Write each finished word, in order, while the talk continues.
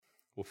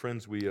Well,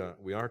 friends, we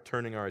are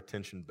turning our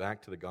attention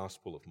back to the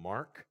Gospel of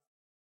Mark.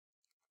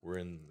 We're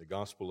in the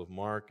Gospel of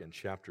Mark in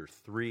chapter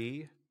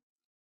 3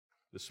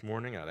 this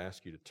morning. I'd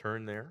ask you to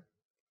turn there.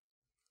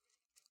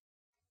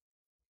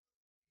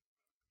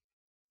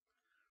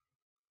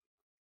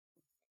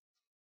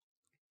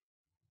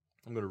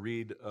 I'm going to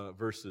read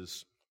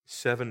verses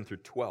 7 through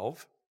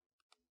 12,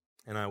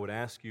 and I would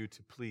ask you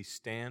to please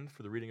stand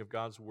for the reading of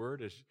God's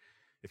Word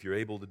if you're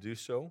able to do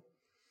so.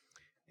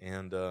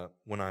 And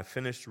when I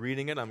finish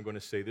reading it, I'm going to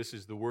say, "This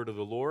is the word of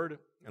the Lord,"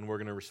 and we're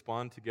going to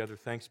respond together,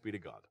 "Thanks be to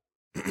God."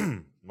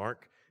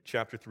 Mark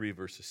chapter 3,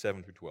 verses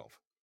 7 through 12.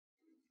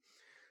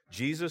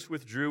 Jesus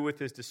withdrew with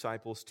his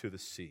disciples to the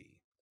sea,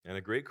 and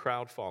a great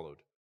crowd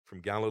followed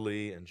from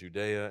Galilee and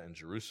Judea and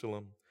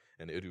Jerusalem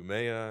and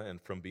Idumea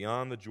and from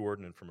beyond the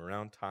Jordan and from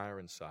around Tyre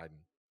and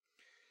Sidon.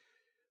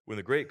 When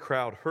the great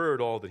crowd heard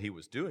all that he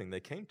was doing,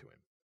 they came to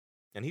him,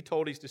 and he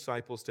told his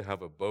disciples to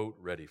have a boat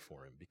ready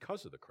for him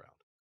because of the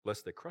crowd,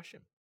 lest they crush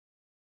him.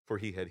 For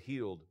he had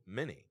healed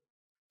many,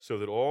 so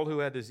that all who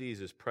had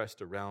diseases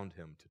pressed around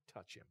him to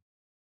touch him.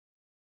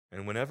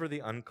 And whenever the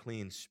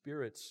unclean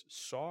spirits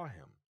saw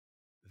him,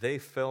 they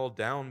fell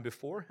down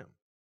before him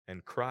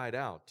and cried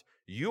out,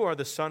 "You are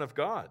the Son of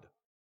God."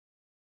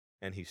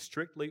 And he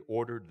strictly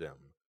ordered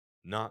them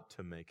not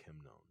to make him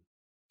known.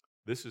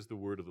 This is the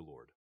word of the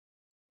Lord.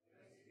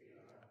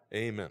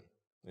 Amen.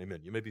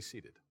 Amen. You may be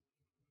seated.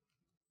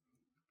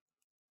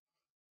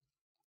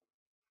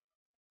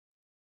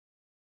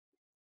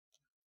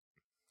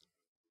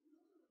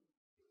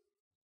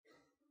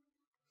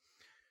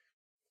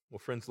 Well,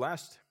 friends,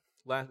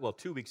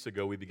 2 weeks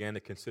ago, we began to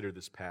consider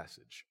this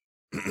passage.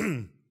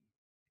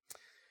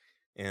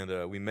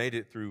 And we made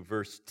it through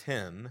verse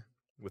 10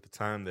 with the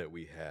time that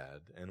we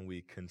had, and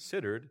we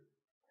considered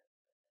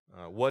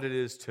what it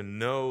is to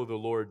know the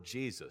Lord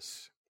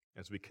Jesus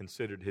as we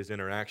considered his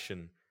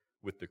interaction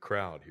with the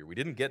crowd here. We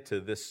didn't get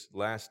to this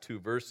last two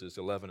verses,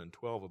 11 and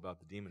 12, about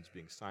the demons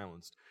being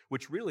silenced,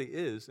 which really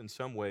is, in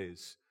some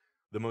ways,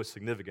 the most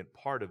significant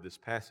part of this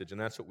passage,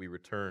 and that's what we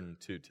return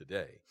to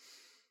today.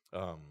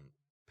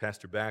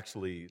 Pastor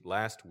Baxley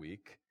last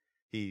week,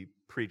 he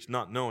preached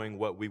not knowing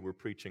what we were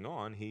preaching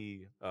on.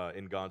 He,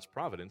 in God's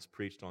providence,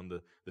 preached on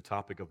the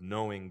topic of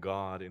knowing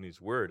God in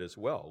his word as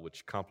well,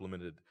 which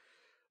complemented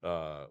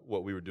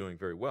what we were doing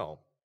very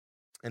well.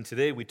 And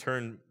today we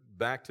turn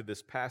back to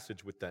this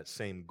passage with that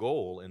same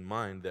goal in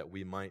mind, that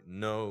we might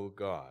know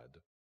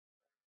God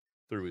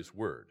through his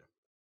word.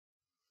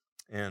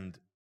 And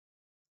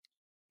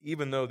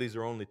even though these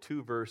are only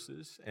 2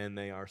 verses and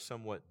they are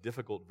somewhat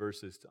difficult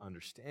verses to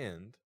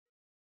understand,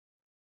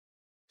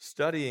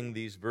 studying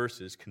these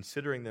verses,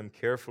 considering them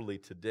carefully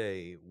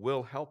today,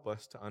 will help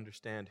us to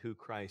understand who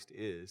Christ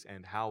is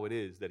and how it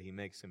is that he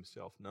makes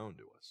himself known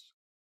to us.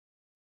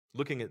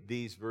 Looking at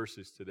these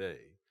verses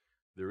today,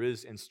 there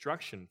is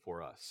instruction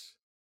for us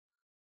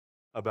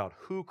about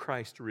who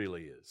Christ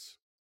really is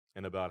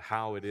and about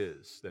how it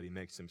is that he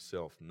makes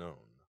himself known.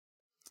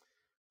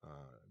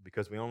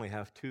 Because we only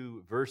have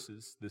 2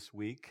 verses this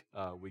week,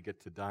 we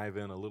get to dive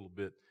in a little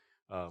bit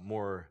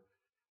more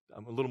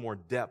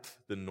depth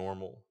than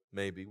normal,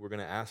 maybe. We're going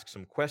to ask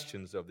some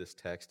questions of this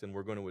text, and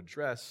we're going to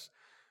address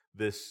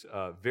this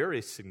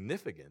very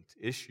significant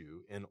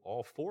issue in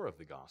all 4 of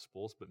the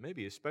Gospels, but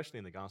maybe especially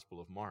in the Gospel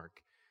of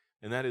Mark,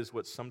 and that is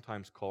what's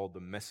sometimes called the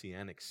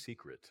messianic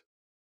secret.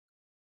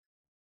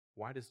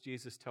 Why does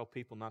Jesus tell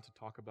people not to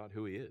talk about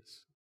who he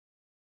is?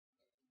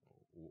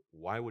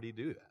 Why would he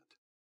do that?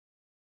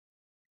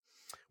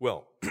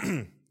 Well,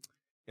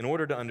 in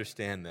order to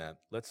understand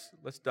that,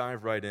 let's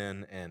dive right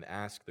in and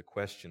ask the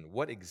question,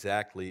 what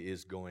exactly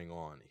is going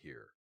on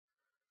here?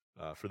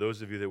 For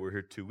those of you that were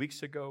here 2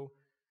 weeks ago,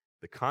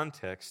 the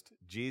context,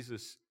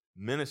 Jesus'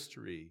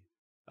 ministry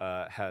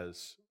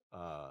has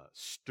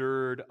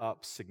stirred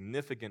up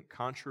significant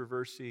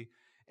controversy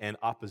and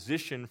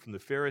opposition from the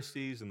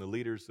Pharisees and the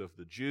leaders of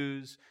the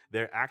Jews.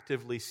 They're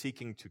actively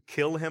seeking to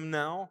kill him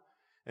now,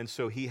 and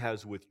so he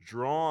has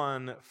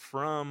withdrawn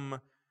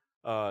from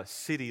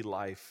city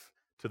life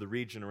to the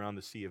region around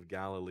the Sea of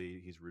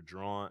Galilee. He's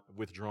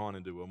withdrawn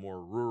into a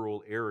more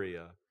rural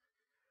area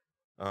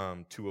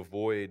to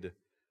avoid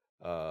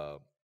that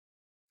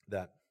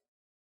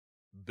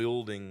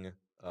building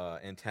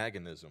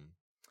antagonism.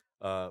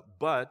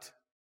 But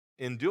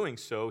in doing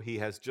so, he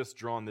has just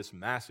drawn this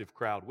massive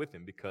crowd with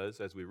him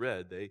because, as we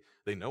read,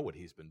 they know what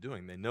he's been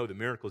doing. They know the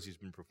miracles he's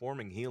been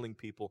performing, healing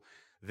people.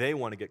 They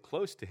want to get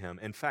close to him.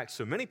 In fact,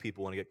 so many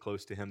people want to get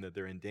close to him that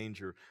they're in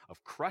danger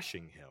of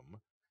crushing him.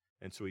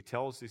 And so he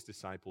tells his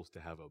disciples to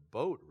have a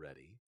boat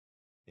ready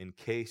in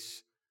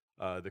case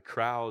the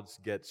crowds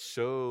get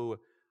so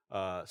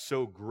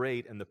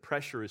great and the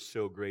pressure is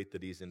so great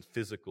that he's in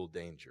physical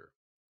danger.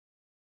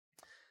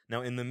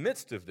 Now, in the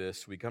midst of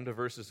this, we come to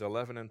verses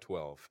 11 and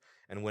 12.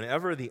 And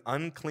whenever the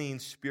unclean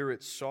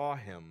spirits saw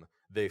him,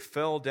 they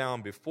fell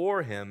down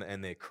before him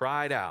and they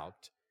cried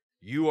out,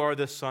 "You are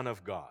the Son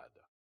of God."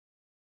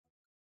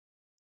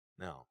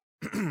 Now,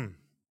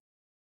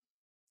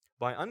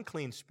 by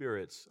unclean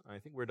spirits, I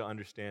think we're to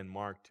understand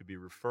Mark to be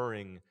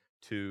referring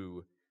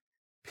to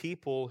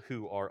people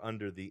who are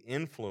under the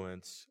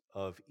influence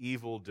of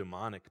evil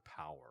demonic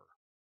power.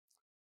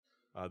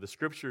 The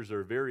scriptures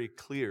are very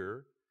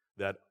clear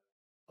that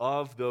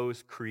of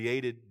those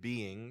created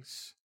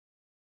beings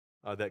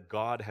that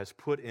God has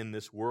put in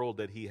this world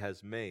that he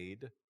has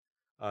made,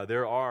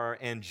 there are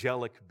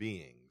angelic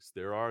beings.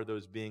 There are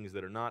those beings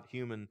that are not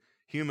human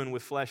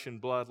with flesh and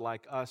blood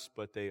like us,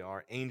 but they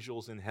are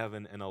angels in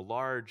heaven, and a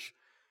large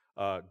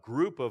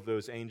group of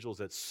those angels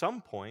at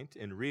some point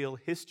in real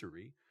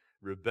history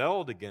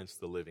rebelled against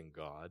the living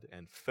God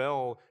and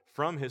fell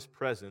from his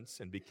presence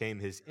and became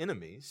his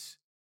enemies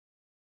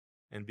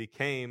and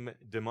became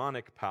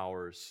demonic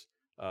powers,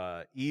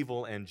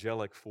 evil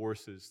angelic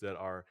forces that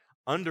are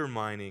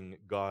undermining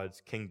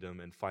God's kingdom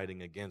and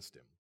fighting against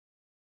him.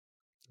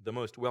 The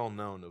most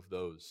well-known of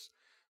those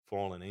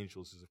fallen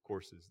angels is, of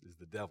course, is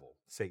the devil,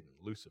 Satan,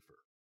 Lucifer.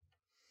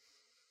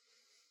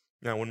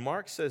 Now, when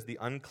Mark says the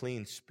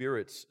unclean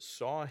spirits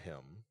saw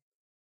him,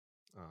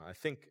 I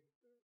think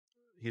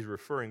he's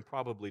referring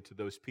probably to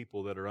those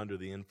people that are under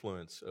the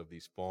influence of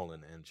these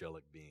fallen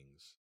angelic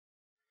beings.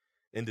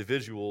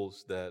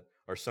 Individuals that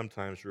are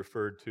sometimes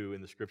referred to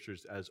in the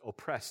scriptures as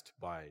oppressed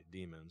by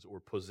demons or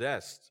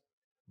possessed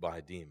by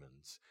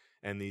demons.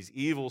 And these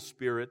evil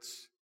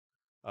spirits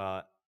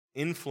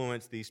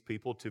influence these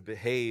people to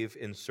behave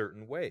in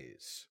certain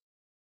ways.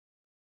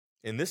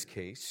 In this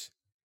case,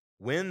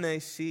 when they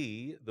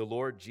see the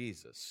Lord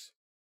Jesus,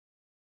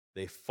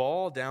 they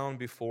fall down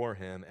before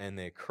him and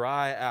they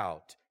cry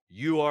out,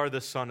 "You are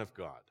the Son of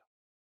God."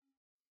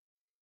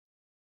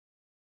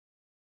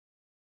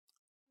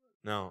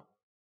 Now,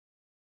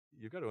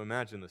 you've got to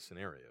imagine the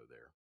scenario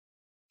there.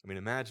 I mean,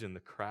 imagine the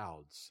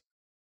crowds,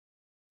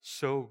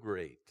 so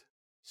great,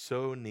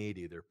 so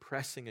needy, they're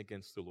pressing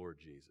against the Lord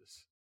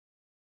Jesus.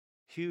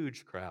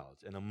 Huge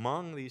crowds. And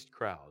among these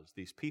crowds,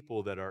 these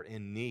people that are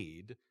in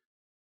need,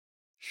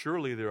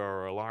 surely there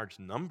are a large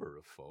number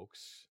of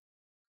folks.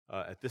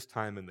 At this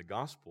time in the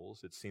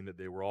Gospels, it seemed that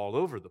they were all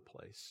over the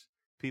place.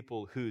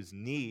 People whose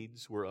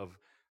needs were of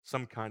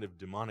some kind of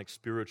demonic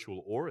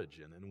spiritual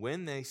origin. And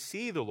when they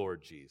see the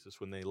Lord Jesus,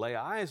 when they lay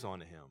eyes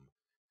on him,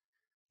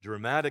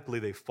 dramatically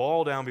they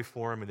fall down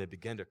before him and they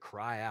begin to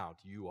cry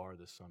out, "You are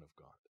the Son of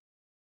God."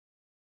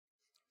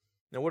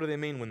 Now, what do they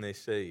mean when they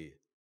say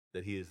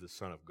that he is the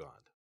Son of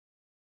God?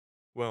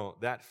 Well,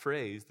 that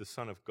phrase, the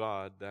Son of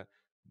God, that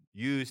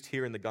used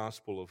here in the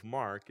Gospel of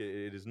Mark,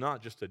 it is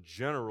not just a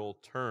general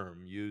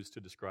term used to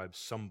describe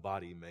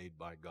somebody made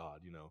by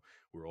God. You know,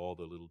 we're all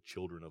the little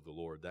children of the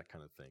Lord, that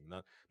kind of thing.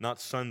 Not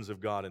sons of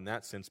God in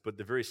that sense, but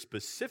the very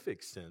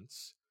specific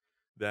sense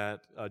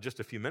that just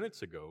a few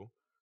minutes ago,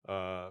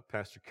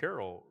 Pastor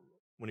Carroll,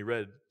 when he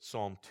read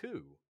Psalm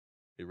 2,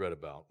 he read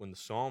about, when the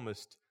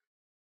psalmist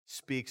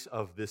speaks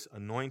of this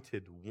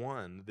anointed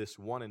one, this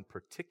one in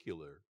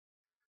particular,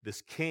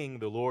 this king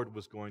the Lord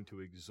was going to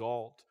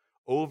exalt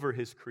over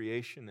his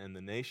creation and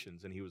the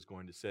nations, and he was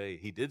going to say,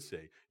 he did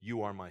say,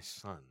 "You are my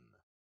son,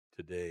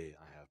 today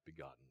I have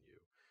begotten you."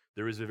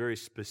 There is a very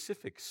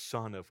specific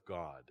Son of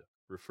God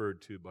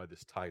referred to by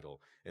this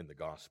title in the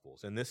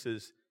Gospels, and this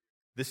is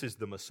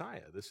the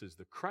Messiah, this is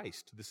the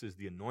Christ, this is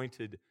the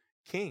anointed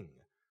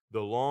king,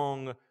 the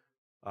long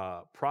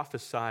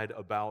prophesied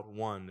about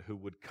one who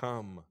would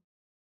come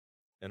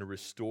and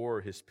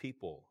restore his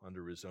people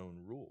under his own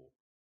rule.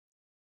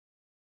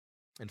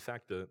 In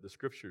fact, the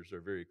scriptures are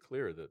very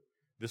clear that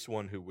this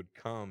one who would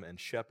come and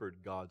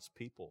shepherd God's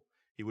people,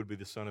 he would be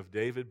the son of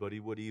David, but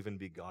he would even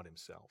be God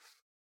himself.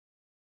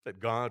 That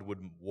God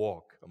would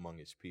walk among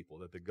his people,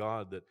 that the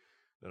God that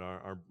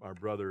our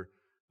brother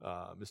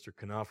Mr.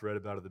 Knopf read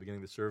about at the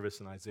beginning of the service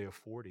in Isaiah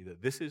 40,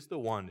 that this is the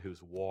one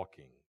who's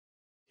walking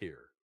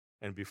here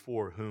and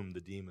before whom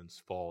the demons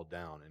fall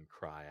down and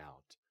cry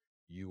out,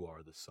 "You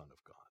are the Son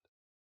of God."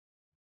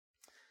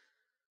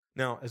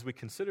 Now, as we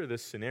consider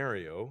this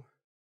scenario,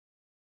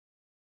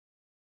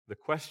 the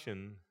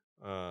question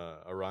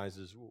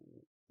arises,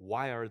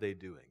 why are they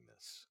doing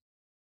this?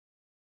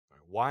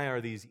 Why are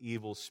these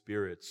evil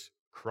spirits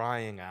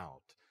crying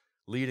out,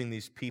 leading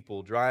these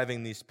people,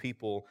 driving these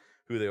people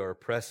who they are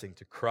oppressing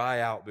to cry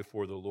out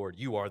before the Lord,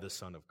 "You are the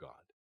Son of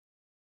God"?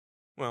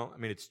 Well, I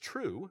mean, it's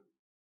true.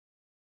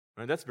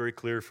 Right? That's very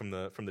clear from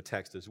the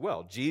text as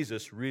well.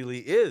 Jesus really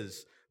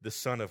is the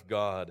Son of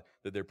God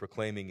that they're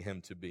proclaiming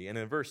him to be. And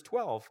in verse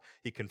 12,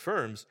 he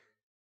confirms,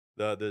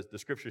 the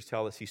scriptures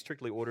tell us he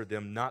strictly ordered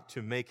them not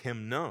to make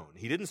him known.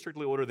 He didn't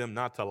strictly order them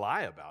not to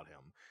lie about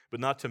him, but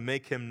not to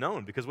make him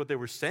known, because what they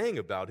were saying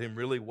about him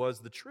really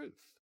was the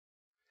truth.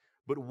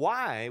 But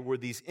why were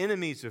these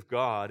enemies of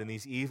God and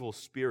these evil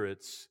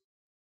spirits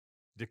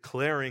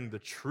declaring the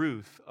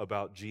truth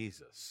about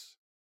Jesus?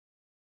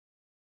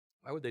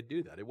 Why would they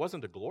do that? It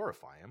wasn't to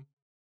glorify him.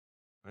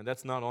 And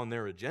that's not on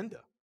their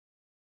agenda.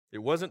 It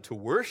wasn't to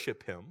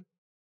worship him.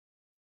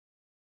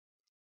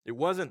 It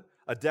wasn't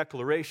a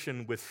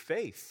declaration with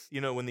faith.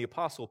 You know, when the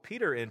Apostle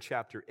Peter in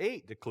chapter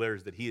 8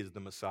 declares that he is the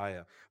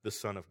Messiah, the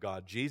Son of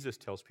God, Jesus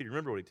tells Peter,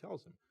 remember what he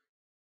tells him,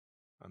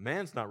 "A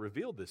man's not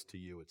revealed this to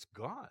you, it's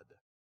God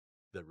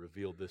that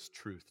revealed this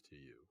truth to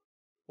you."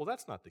 Well,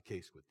 that's not the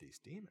case with these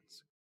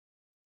demons.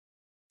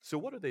 So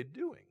what are they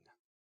doing?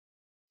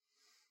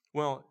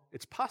 Well,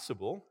 it's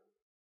possible.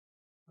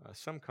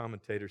 Some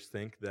commentators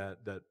think that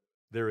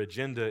their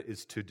agenda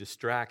is to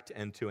distract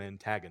and to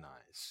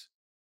antagonize.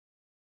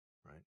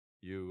 Right?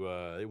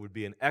 It would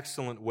be an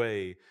excellent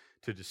way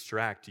to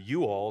distract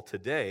you all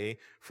today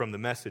from the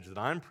message that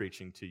I'm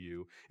preaching to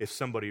you if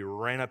somebody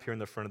ran up here in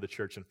the front of the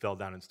church and fell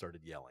down and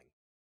started yelling.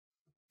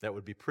 That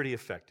would be pretty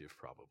effective,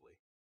 probably.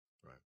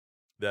 Right?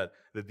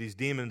 That these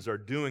demons are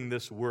doing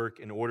this work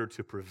in order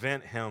to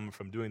prevent him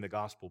from doing the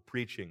gospel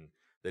preaching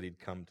that he'd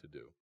come to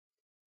do.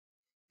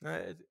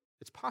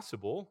 It's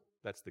possible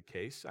that's the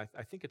case.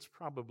 I think it's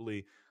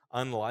probably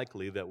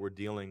unlikely that we're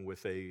dealing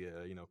with a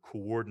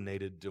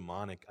coordinated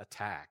demonic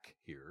attack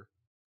here.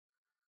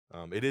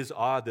 It is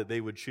odd that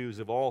they would choose,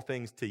 of all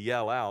things, to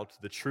yell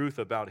out the truth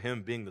about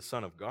him being the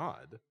Son of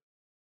God.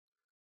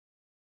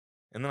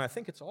 And then I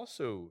think it's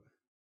also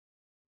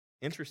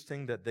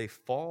interesting that they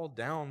fall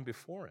down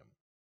before him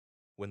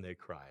when they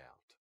cry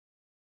out.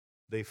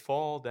 They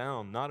fall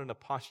down not in a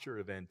posture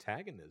of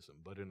antagonism,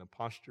 but in a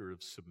posture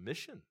of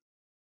submission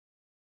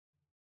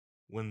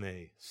when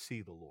they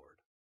see the Lord.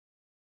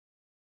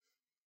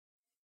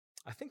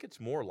 I think it's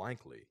more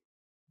likely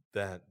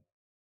that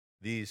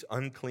these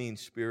unclean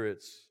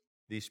spirits,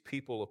 these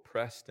people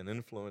oppressed and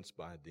influenced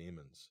by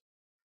demons,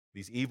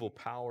 these evil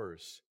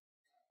powers,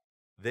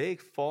 they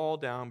fall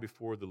down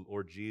before the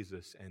Lord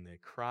Jesus and they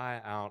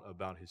cry out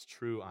about his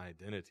true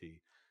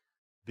identity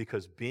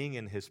because being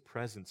in his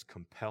presence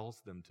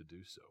compels them to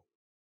do so.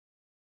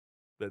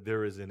 That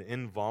there is an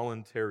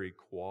involuntary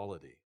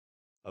quality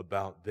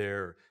about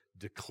their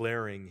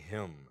declaring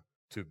him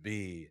to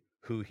be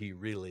who he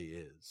really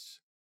is.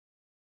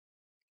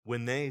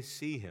 When they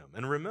see him,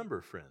 and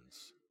remember,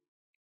 friends,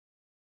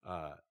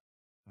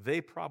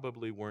 they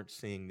probably weren't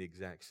seeing the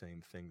exact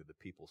same thing that the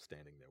people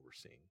standing there were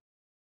seeing.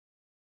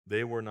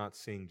 They were not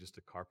seeing just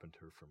a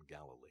carpenter from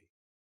Galilee.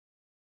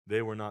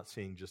 They were not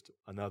seeing just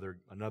another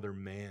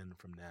man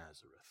from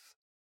Nazareth.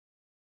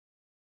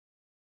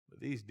 But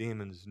these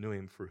demons knew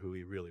him for who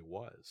he really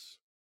was.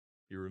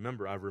 You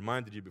remember, I've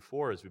reminded you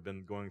before as we've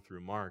been going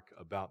through Mark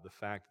about the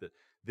fact that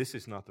this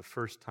is not the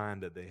first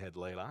time that they had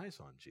laid eyes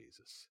on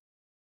Jesus.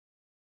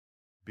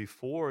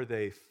 Before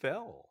they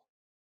fell,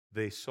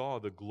 they saw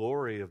the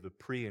glory of the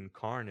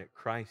pre-incarnate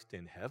Christ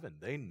in heaven.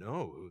 They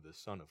know who the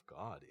Son of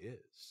God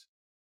is.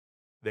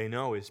 They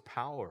know his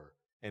power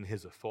and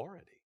his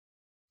authority.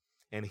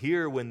 And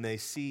here when they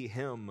see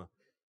him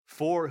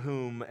for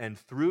whom and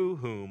through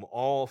whom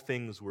all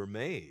things were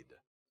made,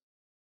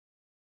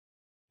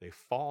 they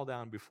fall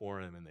down before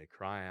him and they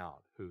cry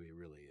out who he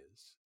really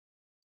is.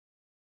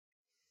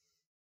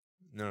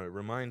 Now, it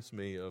reminds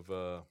me of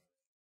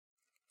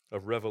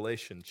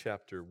Revelation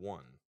chapter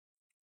 1.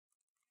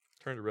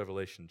 Turn to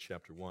Revelation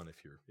chapter 1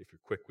 if you're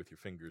quick with your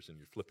fingers and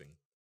you're flipping.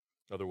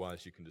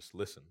 Otherwise, you can just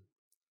listen.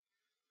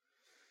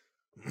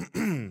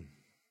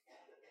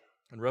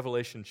 In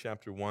Revelation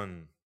chapter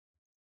 1,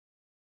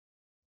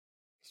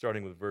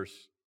 starting with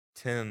verse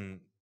 10,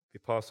 the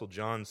Apostle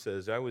John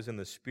says, I was in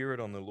the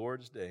Spirit on the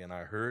Lord's day, and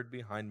I heard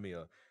behind me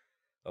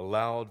a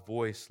loud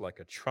voice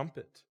like a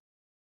trumpet.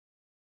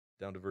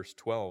 Down to verse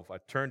 12, I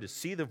turned to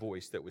see the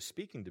voice that was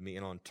speaking to me,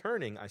 and on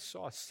turning, I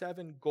saw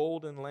 7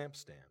 golden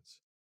lampstands.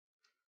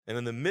 And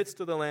in the midst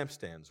of the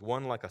lampstands,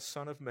 one like a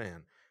son of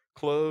man,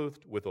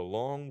 clothed with a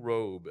long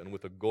robe and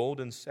with a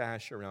golden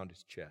sash around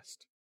his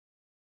chest.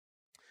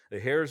 The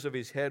hairs of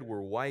his head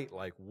were white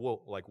like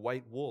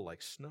white wool,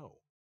 like snow.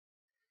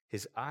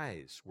 His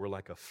eyes were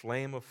like a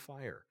flame of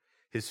fire.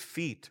 His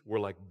feet were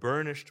like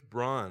burnished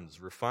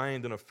bronze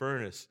refined in a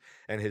furnace,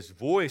 and his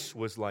voice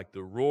was like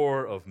the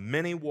roar of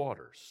many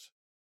waters.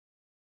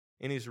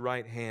 In his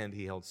right hand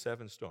he held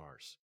 7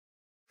 stars.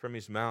 From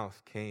his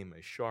mouth came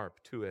a sharp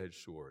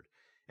 2-edged sword,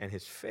 and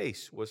his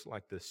face was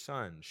like the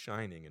sun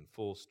shining in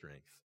full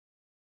strength.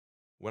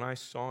 When I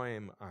saw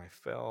him, I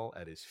fell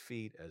at his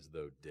feet as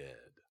though dead.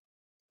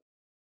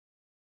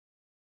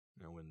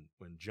 Now,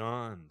 when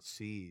John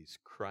sees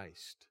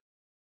Christ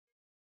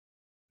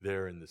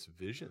there in this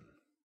vision,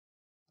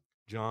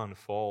 John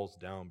falls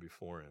down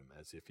before him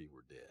as if he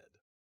were dead.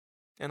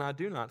 And I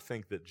do not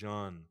think that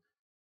John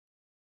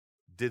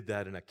did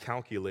that in a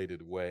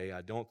calculated way.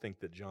 I don't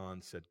think that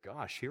John said,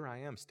 gosh, here I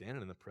am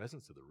standing in the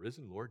presence of the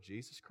risen Lord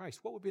Jesus Christ.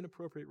 What would be an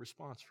appropriate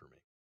response for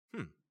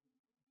me?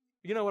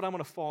 You know what? I'm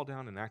going to fall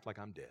down and act like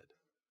I'm dead.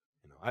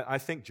 I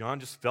think John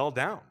just fell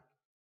down.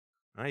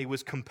 Right? He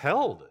was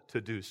compelled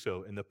to do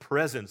so in the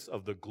presence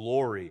of the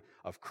glory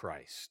of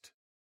Christ.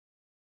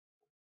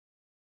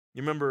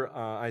 You remember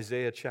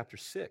Isaiah chapter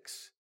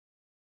 6,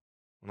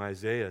 when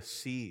Isaiah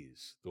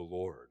sees the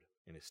Lord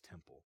in his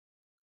temple,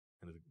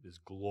 and his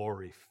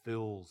glory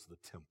fills the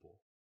temple.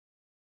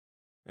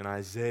 And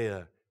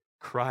Isaiah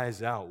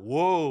cries out,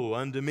 woe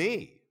unto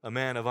me, a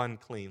man of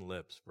unclean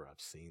lips, for I've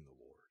seen the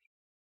Lord.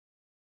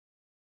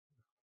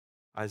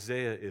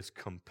 Isaiah is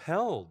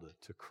compelled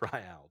to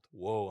cry out,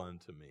 woe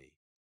unto me,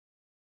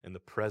 in the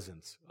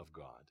presence of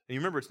God. And you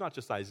remember, it's not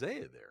just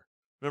Isaiah there.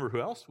 Remember who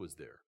else was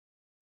there?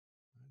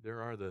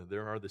 there are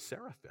the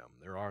seraphim.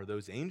 There are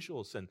those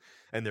angels, and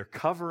they're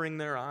covering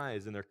their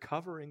eyes, and they're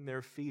covering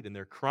their feet, and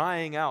they're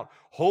crying out,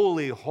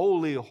 "Holy,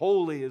 holy,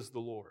 holy is the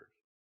Lord."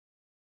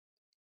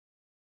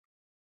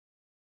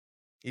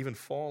 Even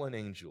fallen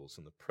angels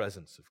in the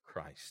presence of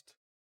Christ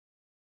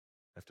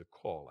have to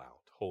call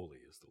out, "Holy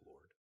is the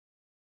Lord."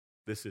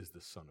 This is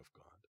the Son of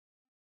God.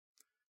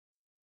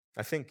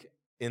 I think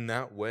in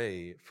that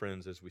way,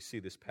 friends, as we see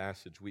this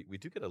passage, we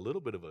do get a little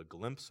bit of a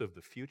glimpse of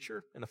the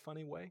future in a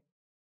funny way.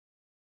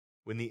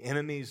 When the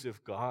enemies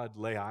of God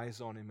lay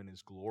eyes on him in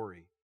his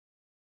glory,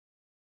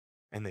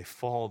 and they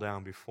fall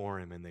down before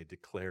him and they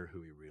declare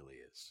who he really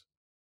is.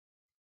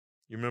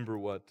 You remember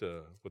what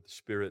the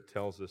Spirit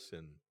tells us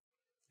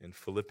in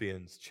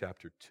Philippians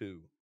chapter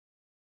 2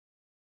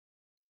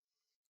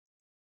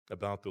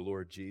 about the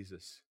Lord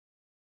Jesus.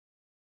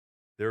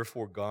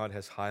 Therefore God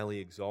has highly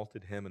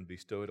exalted him and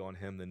bestowed on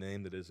him the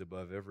name that is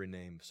above every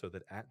name, so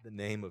that at the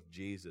name of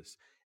Jesus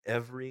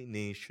every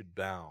knee should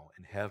bow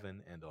in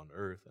heaven and on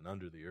earth and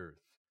under the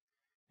earth,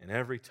 and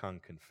every tongue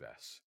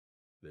confess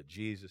that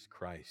Jesus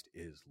Christ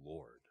is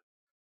Lord,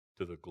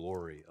 to the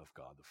glory of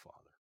God the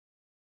Father.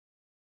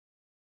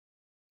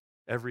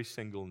 Every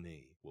single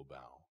knee will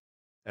bow.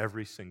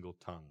 Every single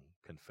tongue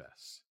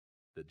confess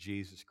that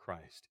Jesus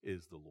Christ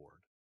is the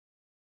Lord.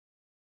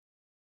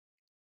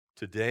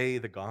 Today,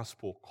 the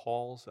gospel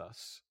calls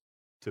us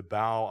to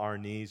bow our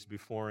knees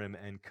before him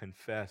and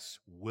confess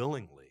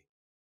willingly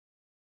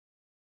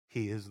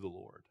he is the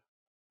Lord.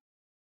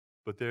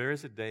 But there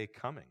is a day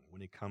coming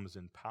when he comes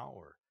in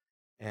power,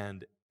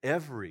 and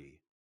every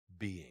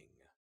being,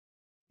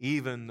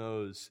 even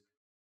those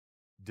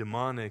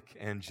demonic,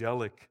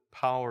 angelic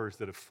powers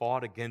that have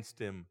fought against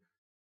him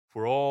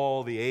for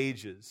all the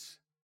ages,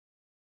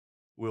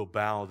 will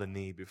bow the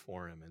knee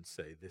before him and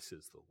say, "This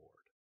is the Lord."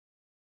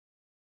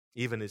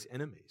 Even his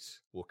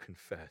enemies will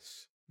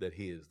confess that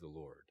he is the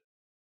Lord.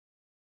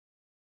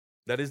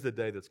 That is the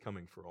day that's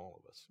coming for all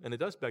of us. And it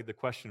does beg the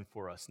question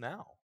for us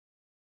now,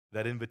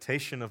 that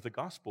invitation of the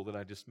gospel that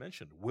I just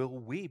mentioned. Will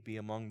we be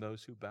among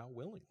those who bow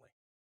willingly?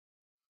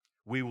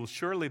 We will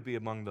surely be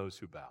among those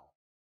who bow.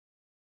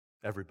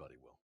 Everybody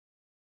will.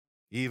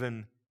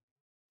 Even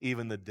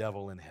the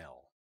devil in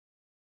hell.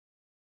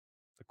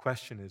 The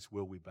question is,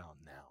 will we bow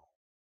now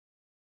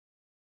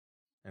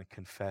and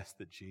confess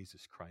that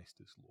Jesus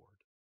Christ is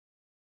Lord?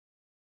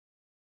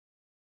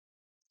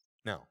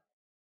 Now,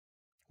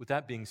 with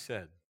that being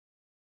said,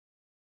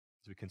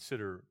 as we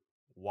consider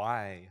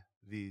why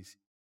these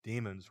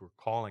demons were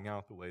calling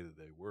out the way that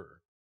they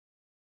were,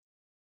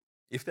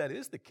 if that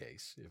is the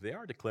case, if they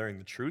are declaring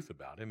the truth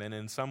about him, and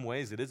in some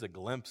ways it is a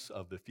glimpse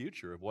of the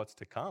future of what's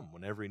to come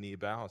when every knee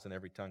bows and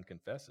every tongue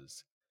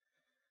confesses,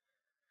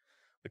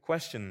 the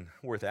question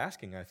worth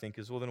asking, I think,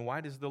 is, well, then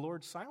why does the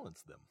Lord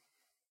silence them?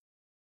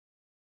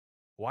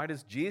 Why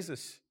does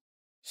Jesus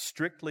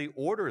strictly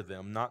order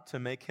them not to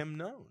make him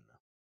known?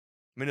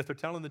 I mean, if they're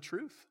telling the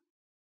truth,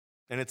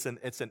 and it's an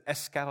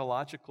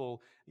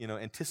eschatological,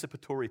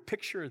 anticipatory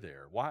picture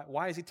there,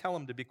 why does he tell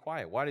them to be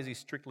quiet? Why does he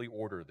strictly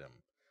order them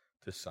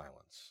to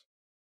silence?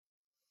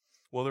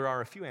 Well, there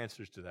are a few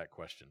answers to that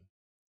question.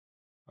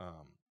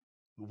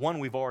 One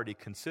we've already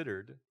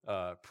considered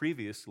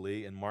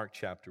previously in Mark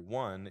chapter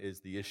 1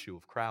 is the issue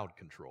of crowd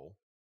control.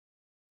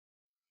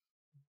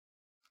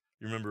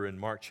 You remember in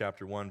Mark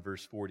chapter 1,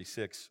 verse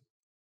 46,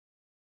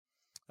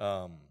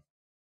 in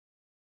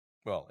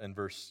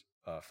verse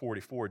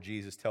 44,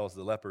 Jesus tells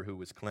the leper who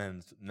was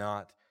cleansed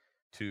not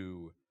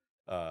to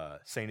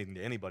say anything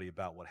to anybody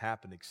about what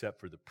happened except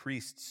for the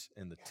priests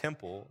in the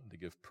temple to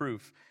give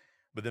proof.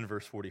 But then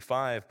verse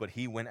 45, but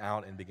he went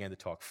out and began to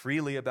talk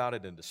freely about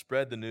it and to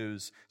spread the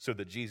news, so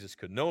that Jesus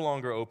could no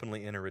longer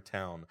openly enter a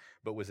town,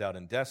 but was out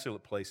in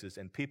desolate places,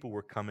 and people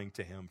were coming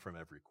to him from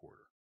every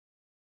quarter.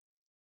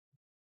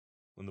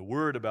 When the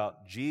word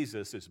about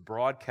Jesus is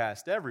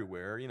broadcast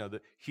everywhere,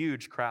 the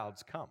huge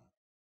crowds come.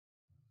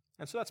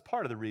 And so that's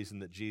part of the reason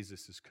that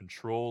Jesus is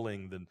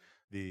controlling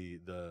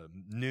the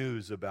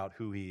news about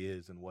who he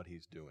is and what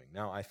he's doing.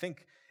 Now, I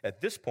think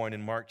at this point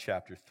in Mark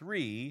chapter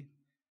 3,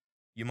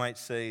 you might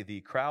say the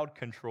crowd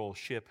control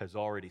ship has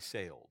already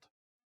sailed.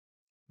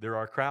 There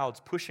are crowds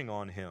pushing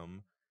on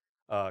him,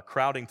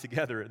 crowding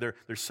together.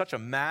 There's such a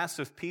mass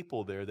of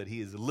people there that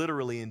he is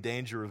literally in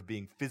danger of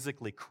being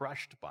physically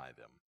crushed by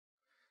them.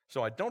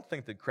 So I don't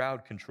think that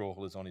crowd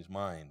control is on his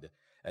mind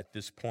at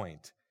this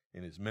point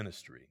in his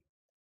ministry.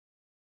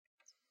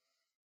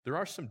 There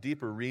are some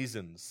deeper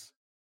reasons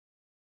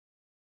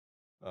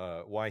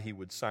why he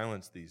would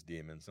silence these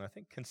demons, and I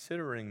think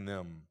considering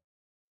them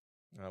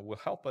will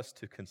help us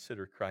to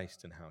consider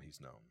Christ and how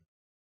he's known.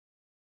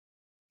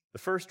 The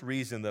first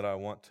reason that I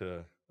want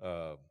to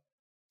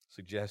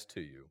suggest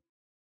to you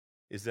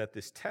is that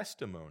this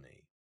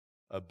testimony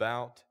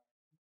about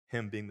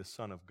him being the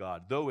Son of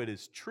God, though it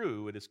is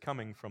true, it is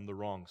coming from the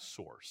wrong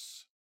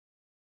source.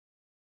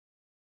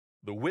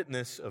 The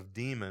witness of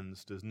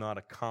demons does not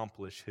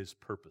accomplish his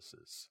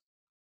purposes.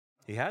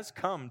 He has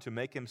come to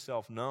make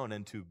himself known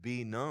and to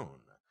be known.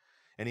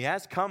 And he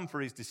has come for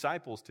his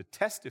disciples to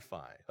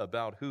testify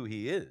about who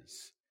he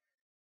is.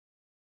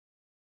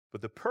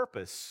 But the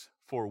purpose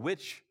for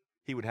which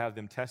he would have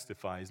them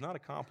testify is not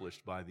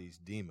accomplished by these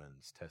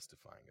demons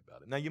testifying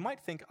about it. Now, you might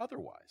think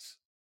otherwise.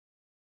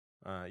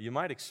 You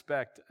might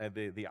expect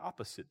the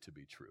opposite to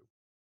be true,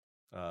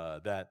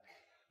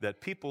 that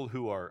people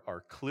who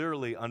are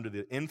clearly under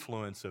the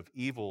influence of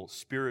evil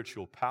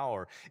spiritual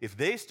power, if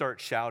they start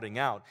shouting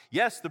out,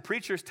 yes, the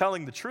preacher's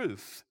telling the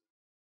truth,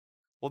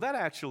 well, that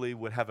actually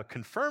would have a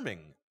confirming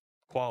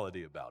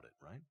quality about it,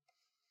 right?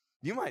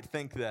 You might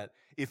think that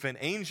if an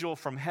angel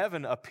from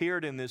heaven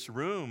appeared in this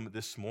room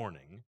this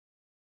morning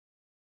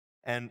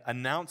and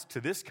announced to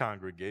this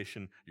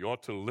congregation, you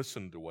ought to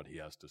listen to what he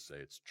has to say,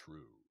 it's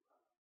true,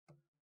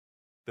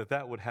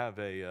 that would have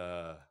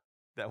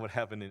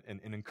an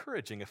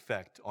encouraging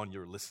effect on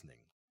your listening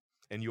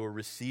and your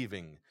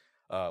receiving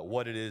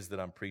what it is that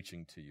I'm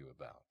preaching to you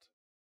about.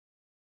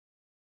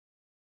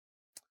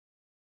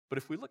 But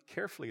if we look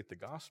carefully at the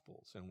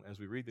Gospels and as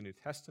we read the New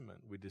Testament,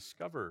 we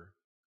discover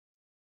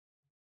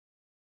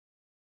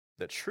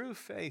that true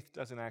faith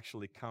doesn't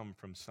actually come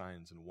from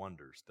signs and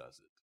wonders, does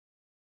it?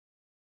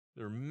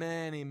 There are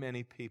many,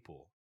 many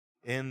people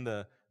in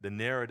the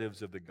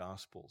narratives of the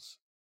Gospels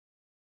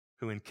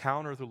who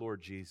encounter the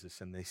Lord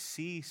Jesus and they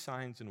see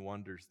signs and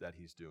wonders that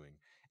he's doing,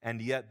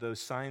 and yet those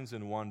signs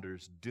and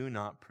wonders do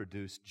not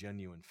produce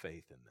genuine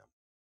faith in them.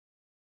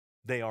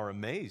 They are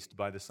amazed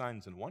by the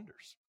signs and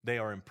wonders. They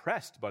are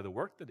impressed by the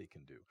work that he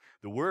can do.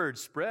 The word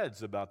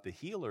spreads about the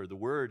healer. The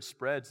word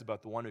spreads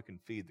about the one who can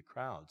feed the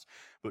crowds.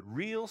 But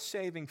real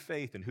saving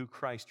faith in who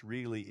Christ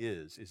really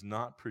is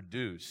not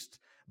produced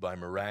by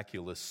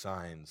miraculous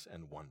signs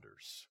and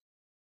wonders.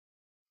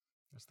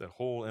 That's that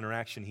whole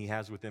interaction he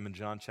has with them in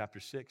John chapter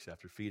 6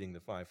 after feeding the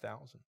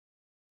 5,000.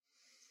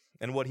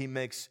 And what he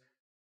makes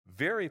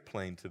very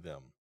plain to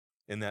them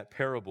in that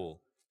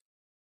parable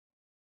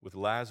with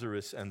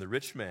Lazarus and the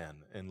rich man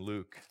in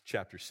Luke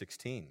chapter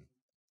 16.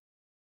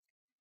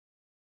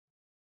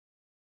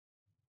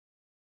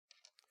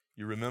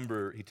 You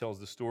remember he tells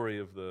the story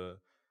of the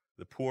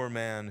poor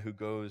man who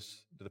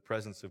goes to the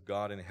presence of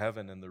God in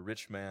heaven and the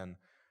rich man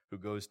who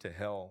goes to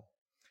hell.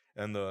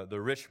 And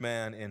the rich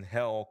man in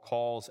hell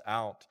calls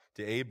out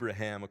to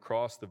Abraham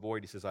across the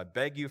void. He says, I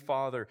beg you,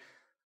 Father,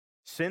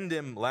 send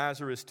him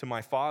Lazarus to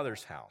my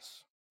father's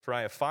house. For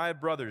I have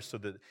 5 brothers, so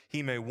that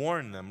he may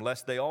warn them,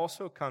 lest they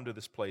also come to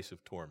this place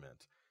of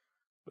torment.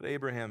 But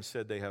Abraham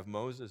said, they have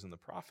Moses and the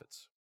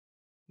prophets.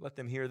 Let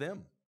them hear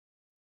them.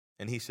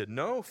 And he said,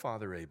 no,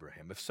 Father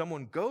Abraham, if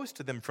someone goes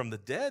to them from the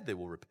dead, they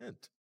will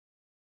repent.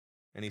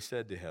 And he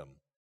said to him,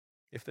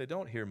 if they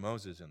don't hear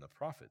Moses and the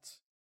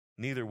prophets,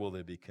 neither will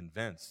they be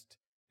convinced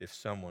if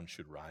someone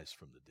should rise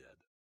from the dead.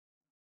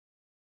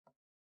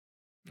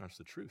 That's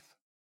the truth.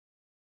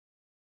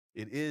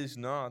 It is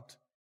not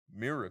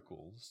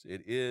miracles.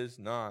 It is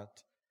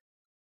not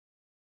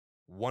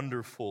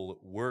wonderful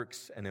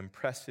works and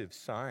impressive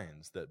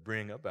signs that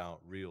bring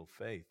about real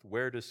faith.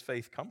 Where does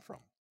faith come from?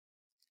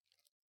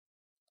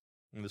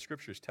 And the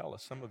scriptures tell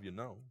us, some of you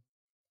know.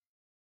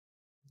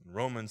 In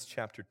Romans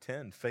chapter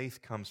 10,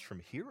 faith comes from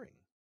hearing.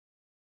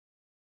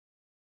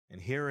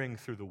 And hearing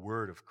through the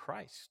word of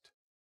Christ.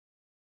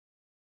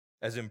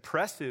 As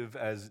impressive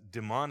as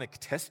demonic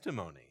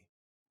testimony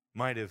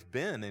might have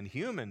been in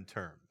human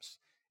terms,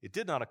 it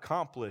did not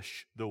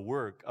accomplish the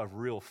work of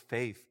real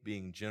faith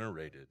being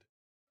generated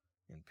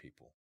in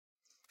people.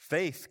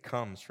 Faith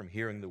comes from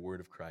hearing the word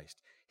of Christ,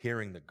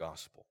 hearing the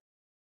gospel.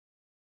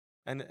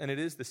 And it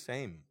is the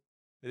same.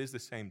 It is the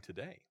same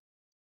today.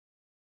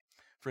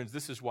 Friends,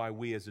 this is why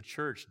we as a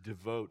church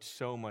devote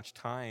so much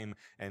time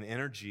and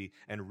energy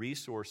and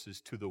resources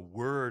to the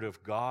word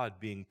of God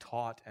being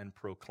taught and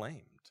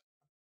proclaimed.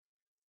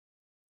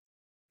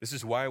 This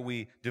is why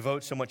we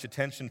devote so much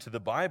attention to the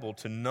Bible,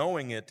 to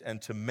knowing it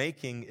and to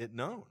making it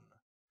known.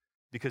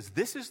 Because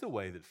this is the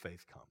way that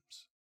faith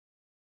comes.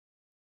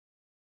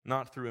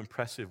 Not through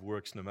impressive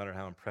works, no matter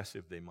how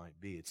impressive they might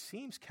be. It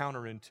seems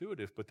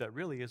counterintuitive, but that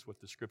really is what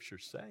the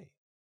scriptures say.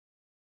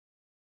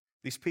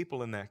 These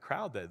people in that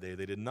crowd that day,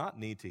 they did not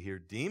need to hear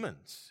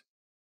demons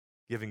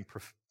giving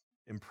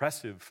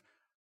impressive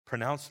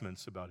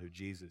pronouncements about who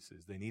Jesus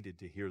is. They needed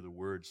to hear the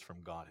words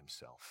from God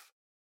himself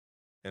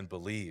and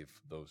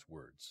believe those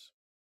words.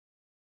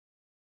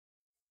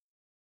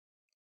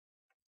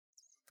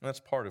 And that's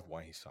part of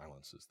why he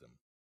silences them.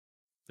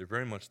 They're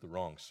very much the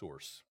wrong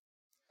source.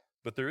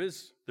 But there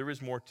is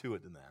more to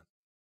it than that.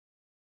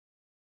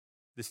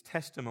 This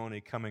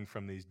testimony coming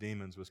from these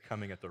demons was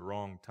coming at the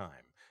wrong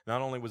time.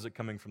 Not only was it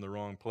coming from the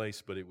wrong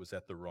place, but it was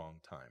at the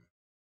wrong time.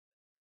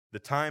 The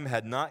time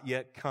had not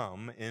yet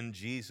come in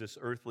Jesus'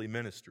 earthly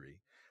ministry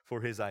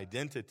for his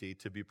identity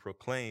to be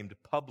proclaimed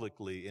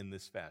publicly in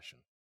this fashion,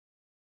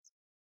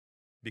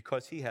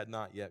 because he had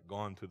not yet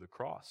gone to the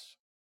cross.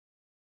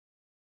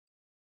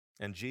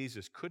 And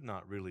Jesus could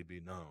not really be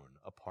known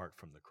apart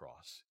from the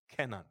cross,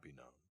 cannot be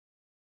known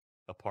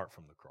apart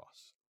from the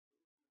cross.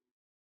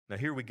 Now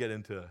here we get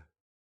into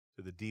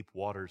the deep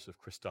waters of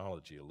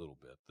Christology a little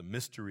bit, the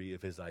mystery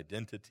of his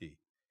identity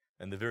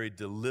and the very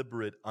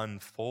deliberate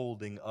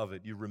unfolding of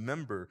it. You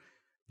remember,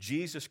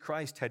 Jesus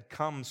Christ had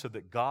come so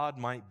that God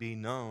might be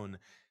known,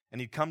 And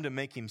he'd come to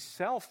make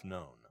himself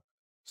known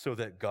so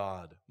that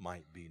God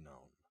might be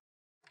known.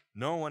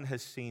 No one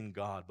has seen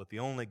God, but the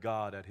only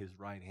God at his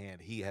right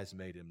hand, he has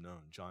made him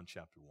known. John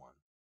chapter 1.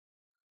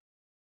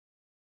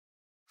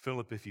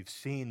 Philip, if you've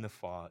seen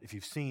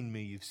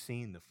me, you've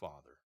seen the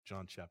Father.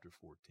 John chapter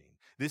 14.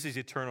 This is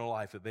eternal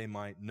life, that they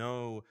might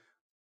know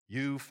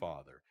you,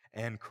 Father,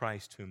 and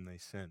Christ whom they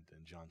sent,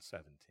 in John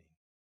 17.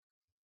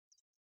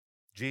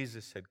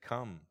 Jesus had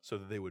come so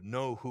that they would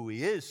know who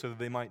he is, so that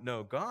they might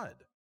know God.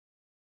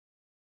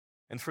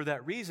 And for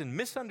that reason,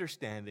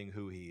 misunderstanding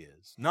who he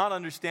is, not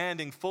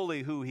understanding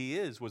fully who he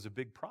is, was a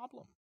big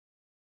problem.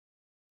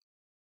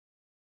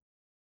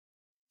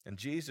 And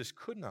Jesus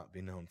could not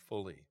be known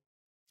fully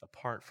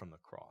apart from the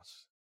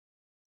cross.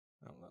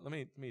 Now, let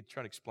me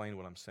try to explain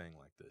what I'm saying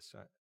like this.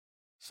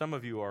 Some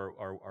of you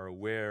are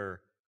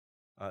aware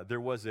there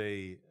was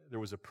a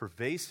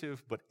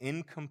pervasive but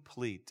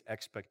incomplete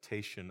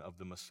expectation of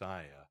the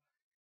Messiah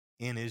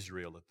in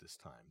Israel at this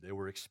time. They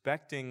were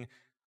expecting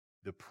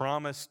the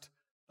promised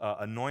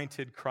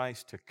anointed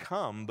Christ to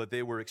come, but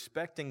they were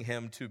expecting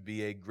him to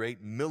be a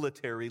great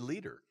military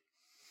leader.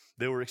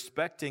 They were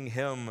expecting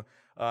him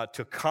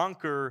to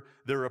conquer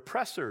their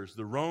oppressors,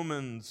 the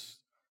Romans,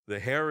 the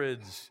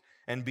Herods,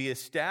 and be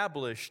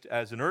established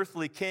as an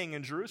earthly king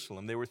in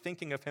Jerusalem. They were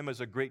thinking of him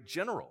as a great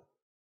general,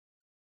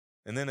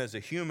 and then as a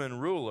human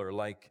ruler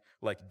like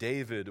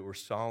David or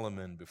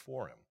Solomon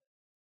before him.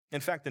 In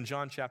fact, in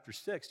John chapter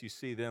 6, you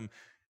see them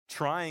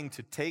trying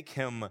to take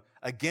him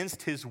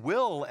against his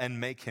will and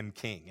make him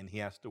king, and he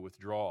has to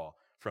withdraw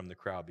from the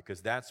crowd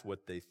because that's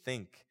what they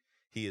think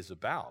he is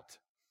about.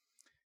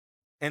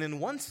 And in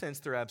one sense,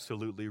 they're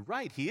absolutely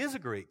right. He is a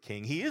great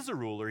king. He is a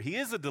ruler. He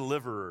is a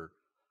deliverer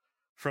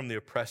from the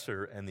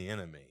oppressor and the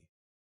enemy.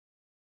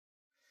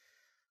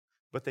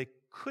 But they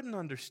couldn't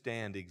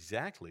understand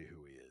exactly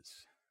who he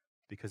is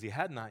because he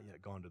had not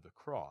yet gone to the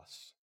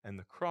cross, and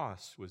the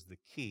cross was the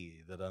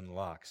key that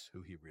unlocks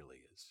who he really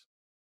is,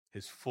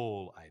 his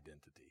full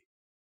identity.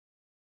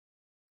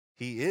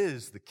 He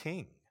is the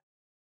king,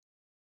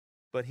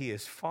 but he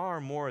is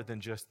far more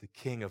than just the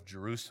king of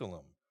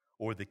Jerusalem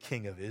or the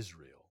king of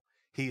Israel.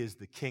 He is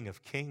the King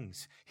of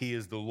kings. He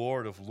is the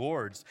Lord of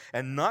lords,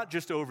 and not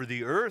just over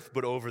the earth,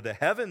 but over the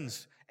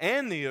heavens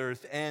and the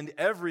earth and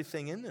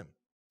everything in them.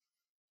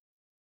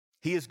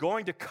 He is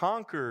going to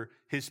conquer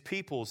his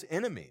people's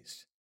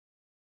enemies,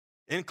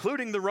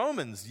 including the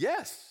Romans.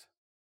 Yes,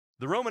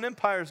 the Roman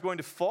Empire is going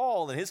to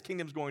fall and his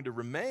kingdom is going to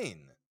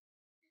remain.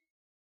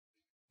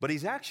 But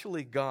he's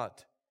actually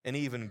got an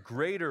even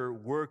greater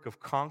work of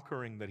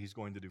conquering that he's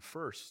going to do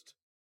first.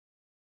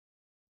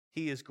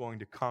 He is going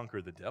to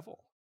conquer the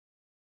devil.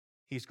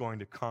 He's going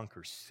to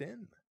conquer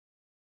sin.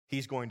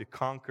 He's going to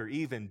conquer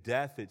even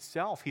death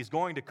itself. He's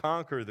going to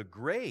conquer the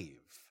grave.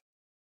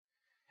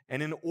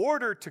 And in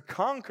order to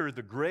conquer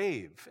the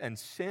grave and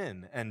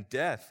sin and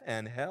death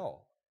and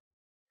hell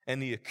and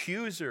the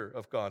accuser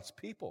of God's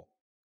people,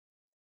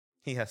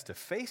 he has to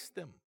face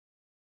them.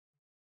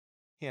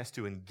 He has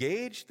to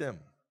engage them.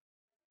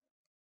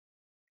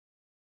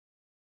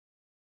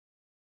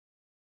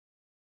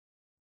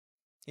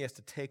 He has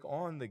to take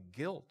on the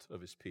guilt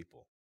of his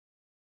people.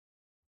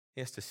 He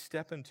has to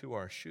step into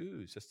our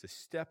shoes, has to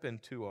step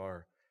into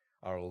our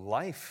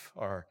life,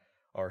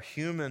 our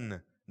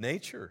human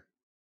nature,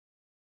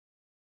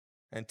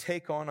 and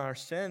take on our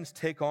sins,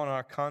 take on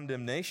our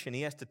condemnation.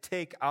 He has to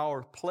take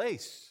our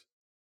place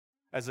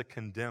as a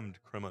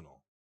condemned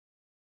criminal,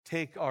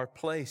 take our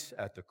place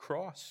at the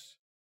cross,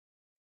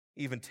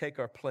 even take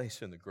our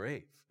place in the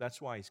grave.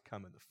 That's why he's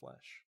come in the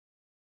flesh.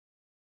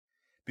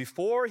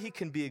 Before he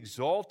can be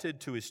exalted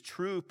to his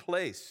true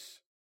place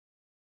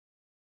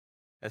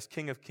as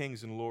King of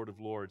kings and Lord of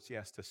lords, he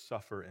has to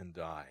suffer and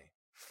die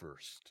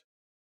first.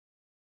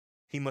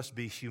 He must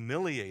be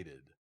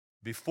humiliated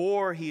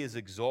before he is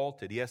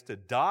exalted. He has to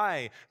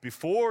die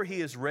before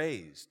he is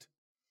raised,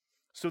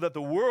 so that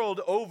the world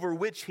over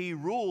which he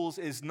rules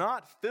is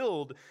not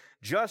filled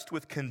just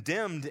with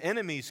condemned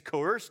enemies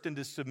coerced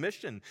into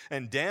submission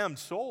and damned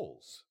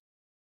souls,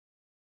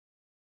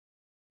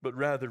 but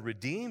rather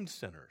redeemed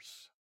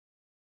sinners,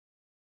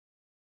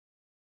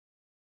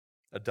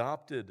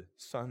 adopted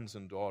sons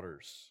and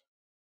daughters,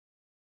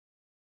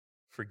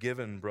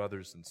 forgiven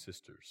brothers and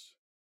sisters.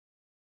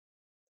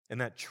 And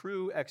that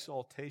true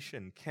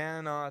exaltation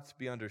cannot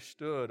be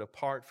understood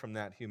apart from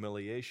that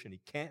humiliation.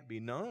 He can't be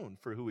known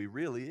for who he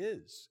really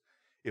is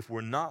if we're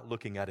not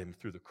looking at him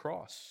through the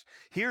cross.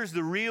 Here's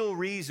the real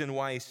reason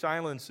why he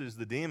silences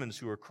the demons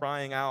who are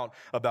crying out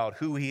about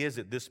who he is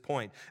at this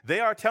point. They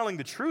are telling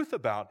the truth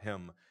about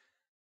him,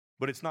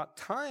 but it's not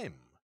time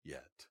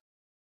yet.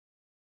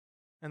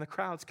 And the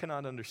crowds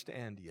cannot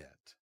understand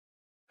yet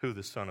who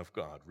the Son of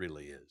God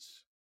really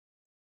is.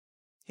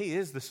 He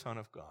is the Son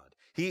of God.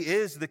 He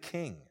is the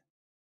King.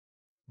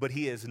 But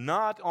he is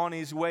not on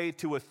his way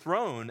to a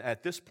throne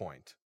at this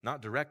point,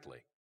 not directly.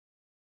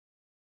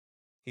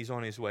 He's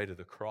on his way to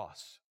the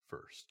cross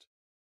first.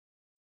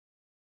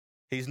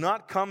 He's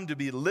not come to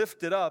be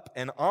lifted up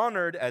and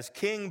honored as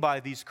king by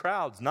these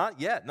crowds, not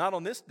yet, not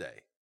on this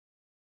day.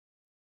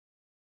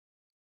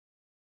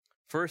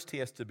 First, he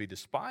has to be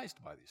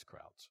despised by these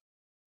crowds.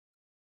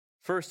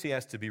 First, he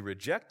has to be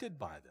rejected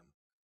by them,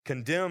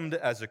 condemned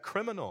as a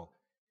criminal,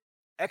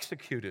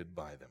 executed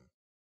by them.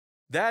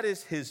 That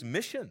is his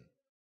mission.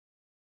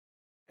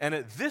 And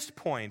at this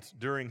point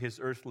during his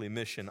earthly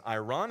mission,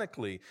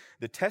 ironically,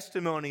 the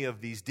testimony of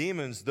these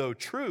demons, though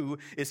true,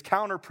 is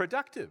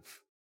counterproductive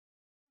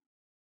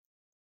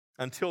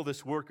until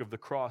this work of the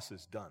cross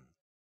is done.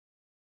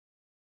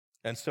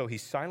 And so he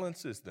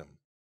silences them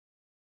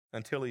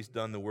until he's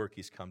done the work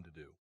he's come to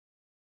do,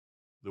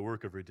 the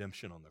work of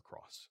redemption on the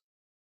cross.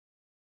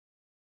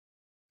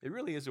 It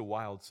really is a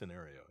wild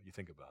scenario, you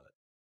think about it.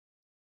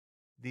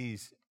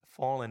 These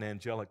fallen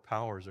angelic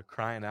powers are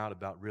crying out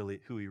about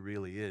really who he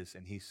really is,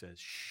 and he says,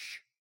 shh.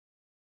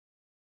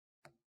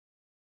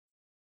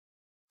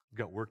 I've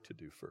got work to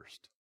do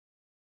first.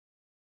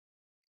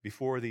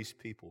 Before these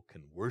people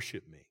can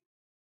worship me,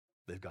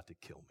 they've got to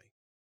kill me.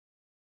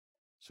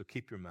 So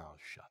keep your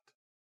mouths shut.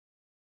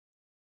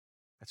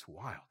 That's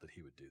wild that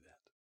he would do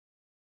that.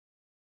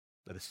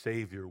 That a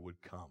Savior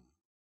would come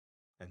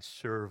and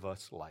serve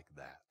us like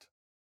that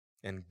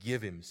and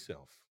give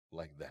himself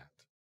like that.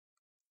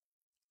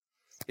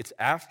 It's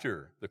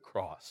after the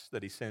cross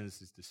that he sends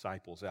his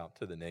disciples out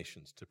to the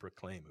nations to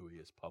proclaim who he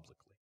is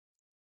publicly.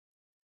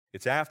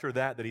 It's after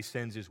that that he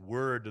sends his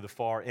word to the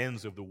far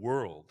ends of the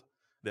world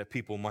that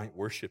people might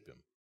worship him.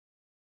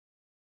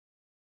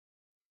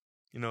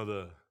 You know,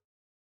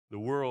 the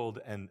world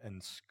and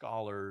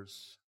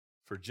scholars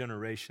for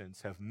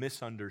generations have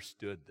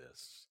misunderstood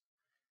this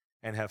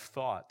and have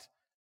thought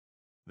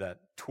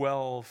that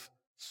 12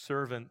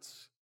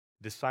 servants,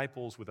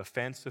 disciples with a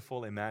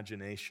fanciful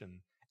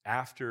imagination,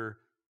 after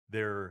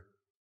their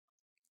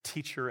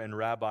teacher and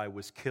rabbi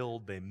was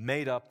killed, they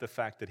made up the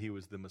fact that he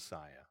was the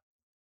Messiah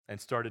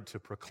and started to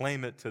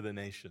proclaim it to the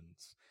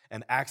nations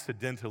and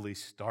accidentally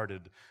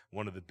started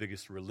one of the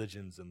biggest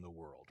religions in the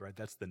world, right?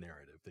 That's the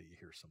narrative that you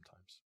hear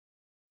sometimes.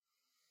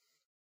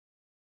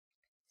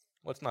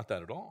 Well, it's not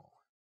that at all.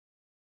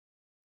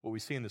 What we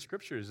see in the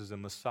scriptures is a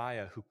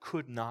Messiah who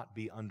could not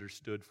be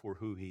understood for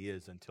who he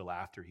is until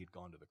after he'd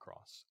gone to the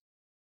cross.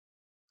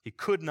 He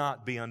could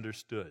not be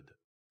understood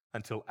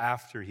until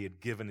after he had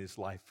given his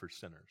life for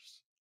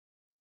sinners.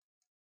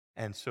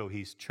 And so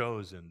he's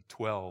chosen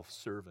 12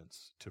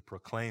 servants to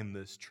proclaim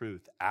this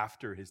truth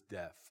after his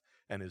death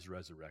and his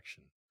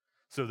resurrection,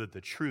 so that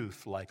the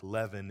truth, like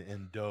leaven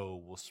in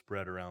dough, will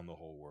spread around the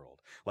whole world,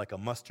 like a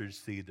mustard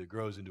seed that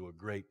grows into a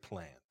great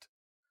plant,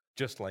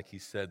 just like he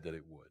said that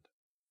it would.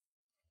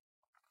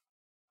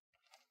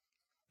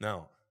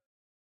 Now,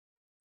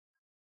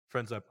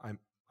 friends,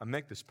 I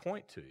make this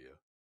point to you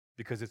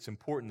because it's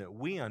important that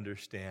we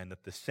understand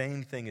that the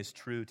same thing is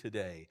true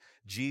today.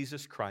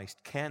 Jesus Christ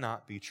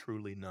cannot be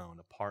truly known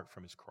apart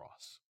from his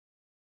cross.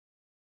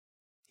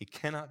 He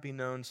cannot be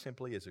known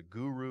simply as a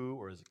guru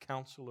or as a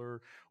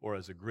counselor or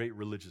as a great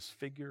religious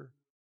figure.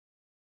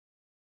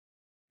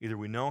 Either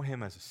we know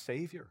him as a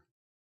Savior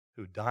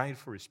who died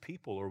for his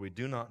people, or we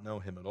do not know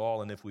him at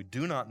all. And if we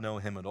do not know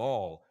him at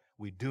all,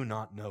 we do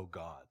not know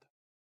God.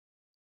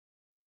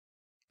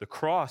 The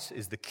cross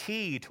is the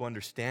key to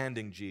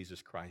understanding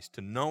Jesus Christ,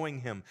 to knowing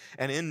him,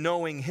 and in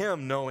knowing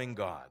him, knowing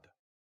God.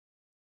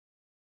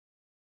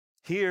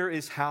 Here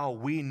is how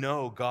we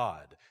know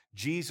God.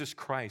 Jesus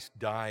Christ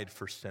died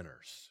for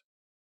sinners.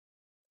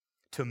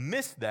 To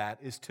miss that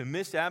is to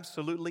miss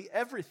absolutely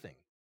everything.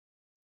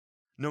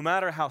 No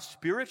matter how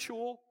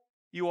spiritual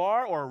you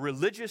are, or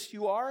religious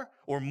you are,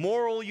 or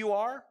moral you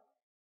are,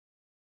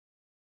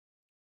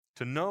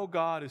 to know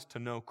God is to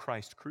know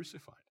Christ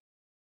crucified.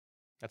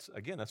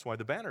 That's why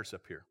the banner's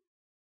up here.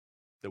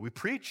 That we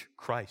preach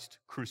Christ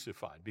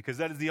crucified, because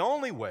that is the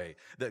only way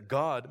that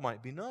God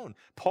might be known.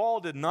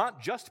 Paul did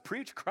not just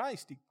preach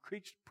Christ, he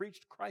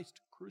preached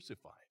Christ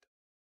crucified.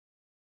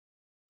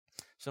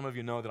 Some of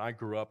you know that I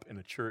grew up in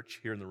a church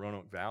here in the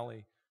Roanoke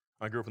Valley.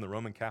 I grew up in the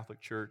Roman Catholic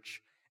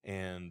Church,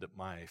 and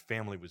my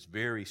family was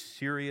very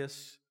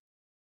serious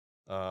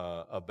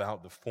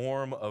about the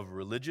form of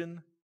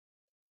religion.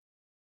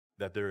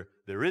 That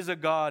there is a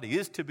God, he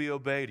is to be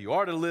obeyed, you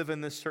are to live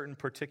in this certain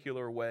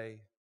particular way.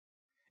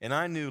 And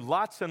I knew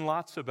lots and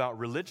lots about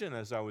religion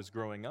as I was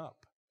growing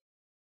up.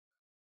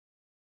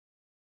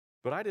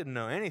 But I didn't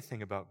know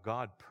anything about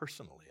God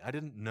personally. I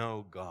didn't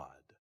know God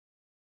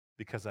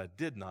because I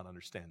did not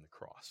understand the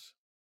cross.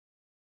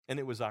 And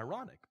it was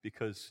ironic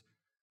because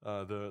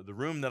the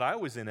room that I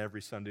was in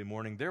every Sunday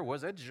morning, there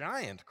was a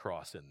giant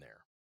cross in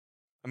there.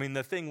 I mean,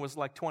 the thing was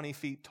like 20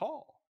 feet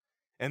tall.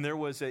 And it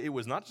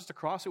was not just a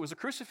cross, it was a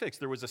crucifix.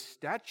 There was a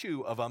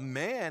statue of a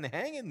man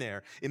hanging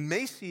there,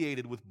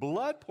 emaciated with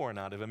blood pouring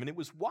out of him. And it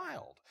was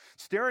wild,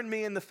 staring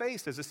me in the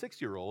face as a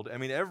 6-year-old,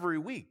 every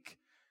week.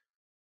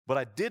 But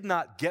I did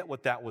not get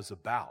what that was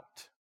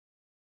about.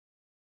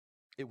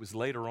 It was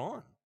later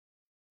on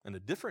in a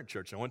different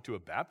church. I went to a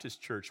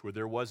Baptist church where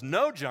there was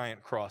no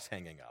giant cross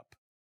hanging up.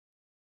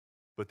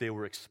 But they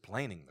were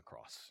explaining the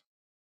cross,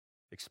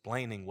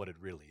 explaining what it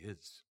really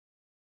is,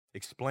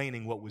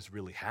 explaining what was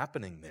really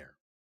happening there.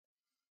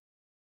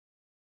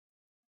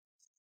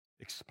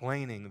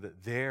 Explaining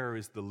that there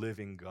is the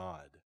living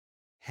God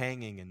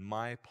hanging in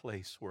my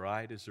place where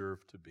I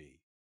deserve to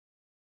be.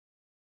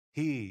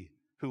 He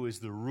who is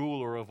the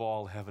ruler of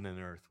all heaven and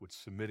earth would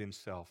submit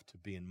himself to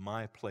be in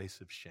my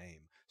place of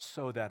shame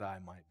so that I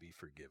might be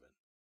forgiven.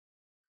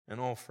 And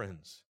oh,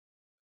 friends,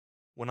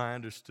 when I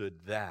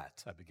understood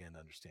that, I began to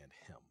understand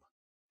Him.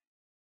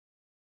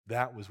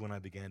 That was when I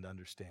began to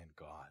understand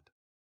God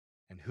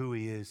and who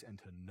He is and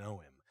to know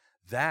Him.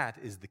 That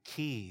is the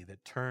key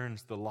that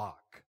turns the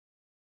lock.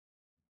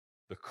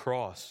 The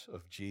cross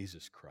of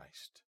Jesus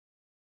Christ.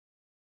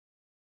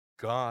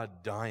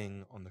 God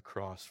dying on the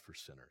cross for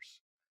sinners.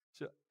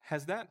 So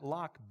has that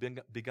lock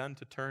begun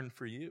to turn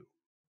for you?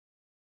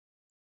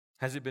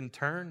 Has it been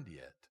turned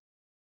yet?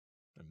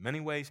 In many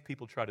ways,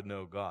 people try to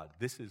know God.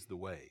 This is the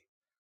way.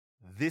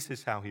 This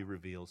is how He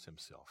reveals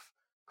Himself.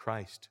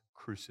 Christ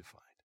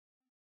crucified.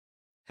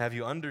 Have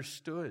you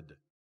understood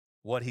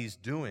what He's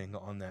doing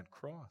on that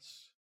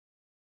cross?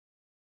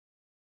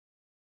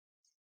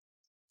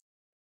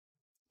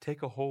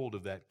 Take a hold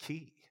of that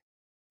key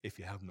if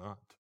you have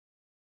not.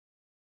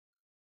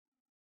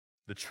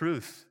 The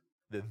truth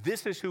that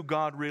this is who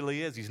God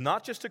really is. He's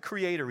not just a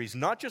creator. He's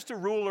not just a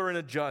ruler and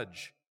a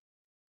judge.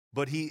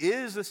 But He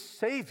is a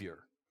Savior.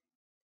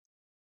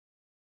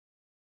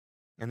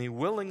 And He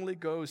willingly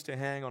goes to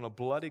hang on a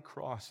bloody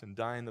cross and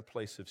die in the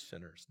place of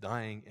sinners,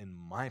 dying in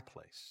my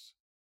place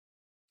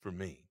for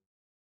me.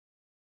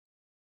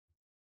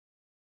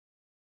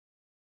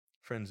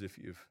 Friends, if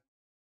you've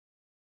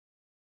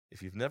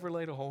never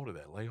laid a hold of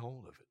that, lay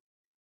hold of it.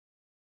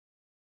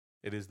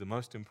 It is the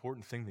most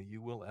important thing that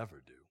you will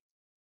ever do.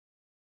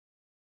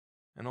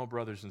 And oh,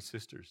 brothers and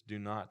sisters,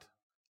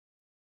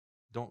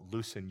 don't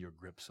loosen your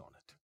grips on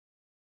it.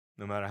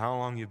 No matter how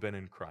long you've been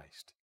in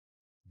Christ,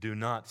 do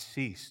not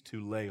cease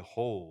to lay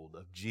hold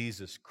of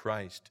Jesus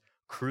Christ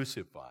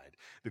crucified.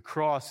 The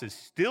cross is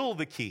still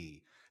the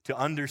key to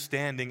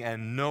understanding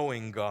and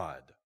knowing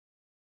God,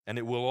 and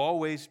it will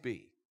always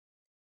be.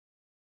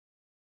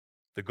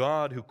 The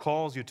God who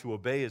calls you to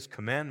obey His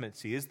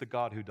commandments, He is the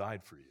God who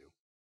died for you.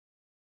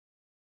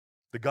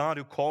 The God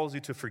who calls you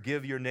to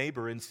forgive your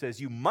neighbor and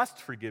says you must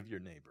forgive your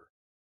neighbor,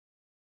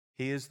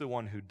 He is the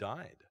one who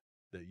died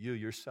that you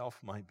yourself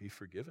might be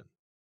forgiven.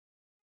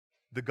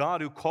 The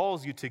God who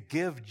calls you to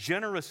give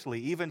generously,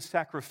 even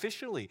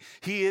sacrificially,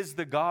 He is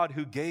the God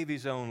who gave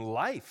His own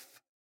life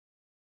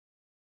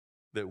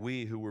that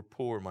we who were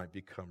poor might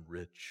become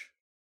rich.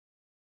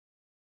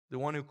 The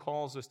one who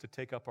calls us to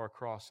take up our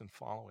cross and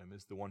follow Him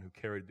is the one who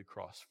carried the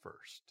cross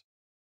first.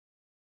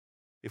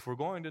 If we're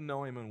going to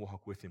know Him and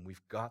walk with Him,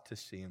 we've got to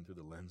see Him through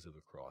the lens of the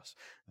cross.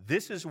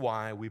 This is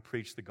why we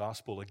preach the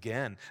gospel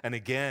again and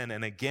again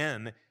and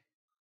again,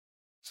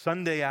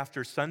 Sunday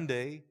after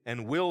Sunday,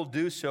 and will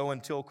do so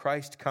until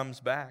Christ comes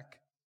back.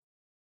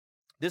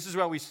 This is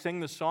why we sing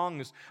the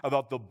songs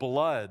about the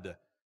blood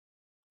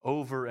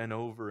over and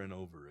over and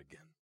over again.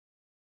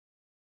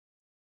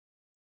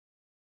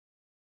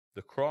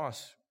 The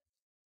cross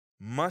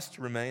must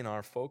remain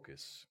our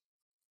focus.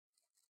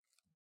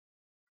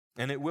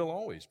 And it will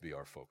always be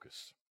our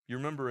focus. You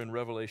remember in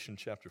Revelation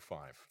chapter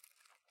 5.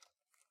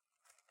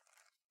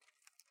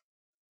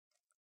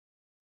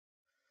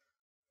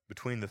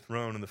 Between the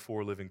throne and the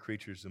four living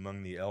creatures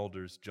among the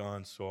elders,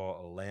 John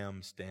saw a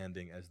lamb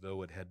standing as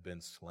though it had been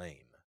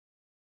slain.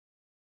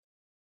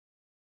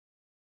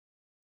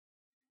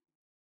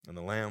 And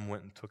the Lamb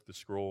went and took the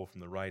scroll from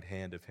the right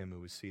hand of Him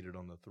who was seated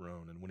on the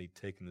throne. And when He'd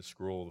taken the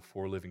scroll, the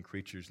four living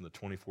creatures and the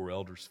 24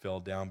 elders fell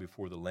down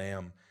before the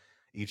Lamb,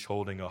 each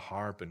holding a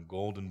harp and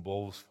golden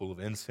bowls full of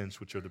incense,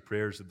 which are the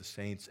prayers of the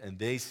saints. And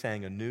they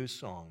sang a new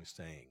song,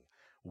 saying,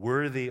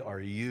 "Worthy are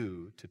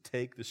you to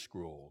take the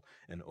scroll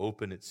and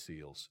open its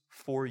seals,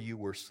 for you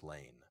were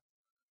slain,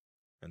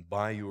 and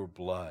by your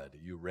blood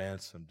you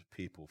ransomed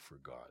people for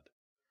God.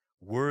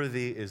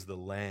 Worthy is the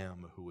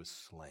Lamb who was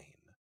slain,"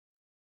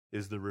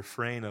 is the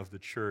refrain of the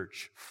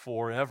church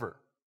forever.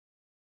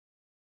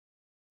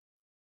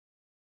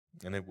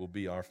 And it will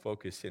be our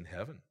focus in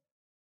heaven.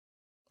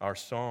 Our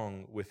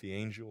song with the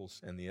angels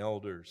and the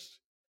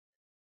elders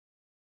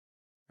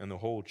and the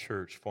whole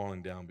church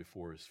falling down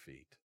before His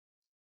feet.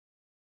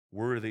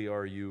 Worthy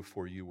are you,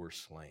 for you were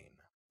slain,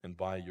 and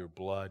by your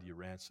blood you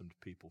ransomed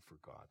people for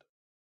God.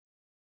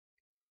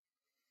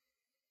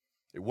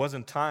 It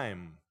wasn't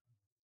time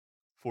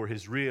for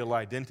His real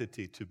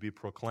identity to be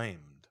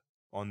proclaimed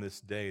on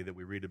this day that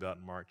we read about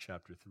in Mark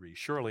chapter 3.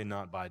 Surely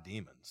not by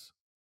demons.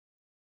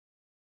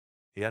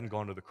 He hadn't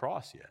gone to the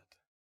cross yet.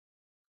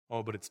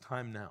 Oh, but it's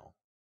time now.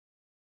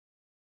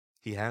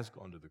 He has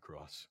gone to the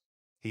cross.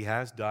 He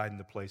has died in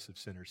the place of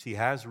sinners. He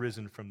has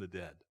risen from the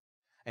dead.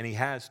 And He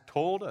has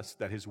told us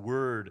that His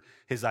word,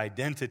 His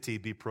identity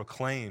be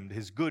proclaimed,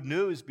 His good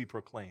news be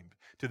proclaimed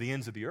to the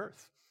ends of the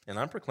earth. And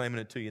I'm proclaiming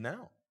it to you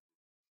now.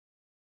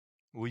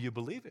 Will you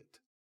believe it?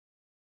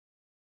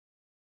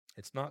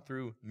 It's not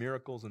through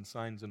miracles and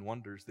signs and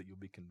wonders that you'll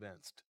be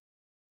convinced.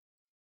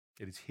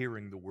 It is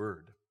hearing the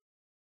word.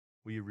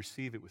 Will you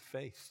receive it with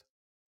faith?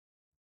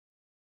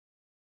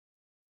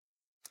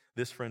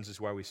 This, friends,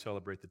 is why we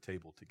celebrate the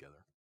table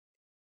together.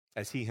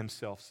 As He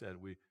Himself said,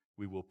 we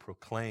we will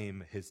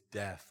proclaim his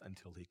death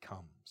until he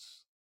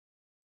comes.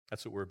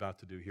 That's what we're about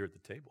to do here at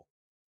the table.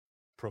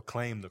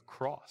 Proclaim the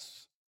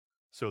cross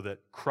so that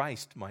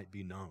Christ might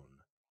be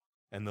known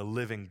and the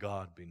living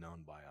God be known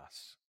by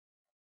us.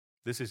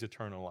 This is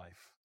eternal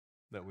life,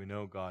 that we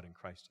know God in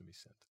Christ whom he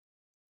sent.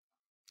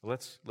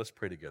 Let's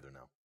pray together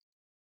now.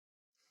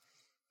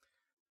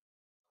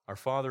 Our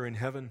Father in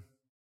heaven,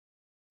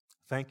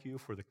 thank you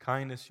for the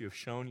kindness you have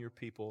shown your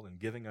people in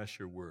giving us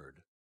your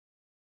word.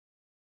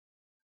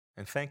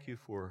 And thank you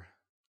for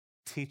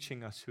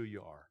teaching us who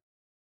you are.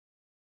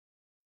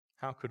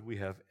 How could we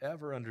have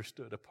ever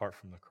understood apart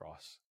from the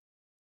cross?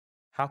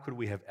 How could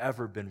we have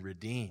ever been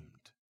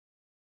redeemed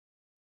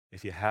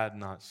if you had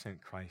not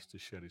sent Christ to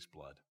shed his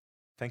blood?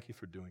 Thank you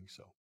for doing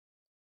so.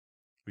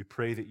 We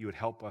pray that you would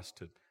help us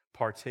to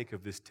partake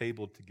of this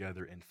table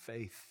together in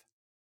faith,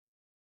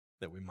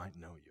 that we might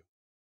know you.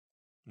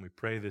 And we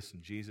pray this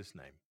in Jesus'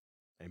 name.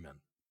 Amen.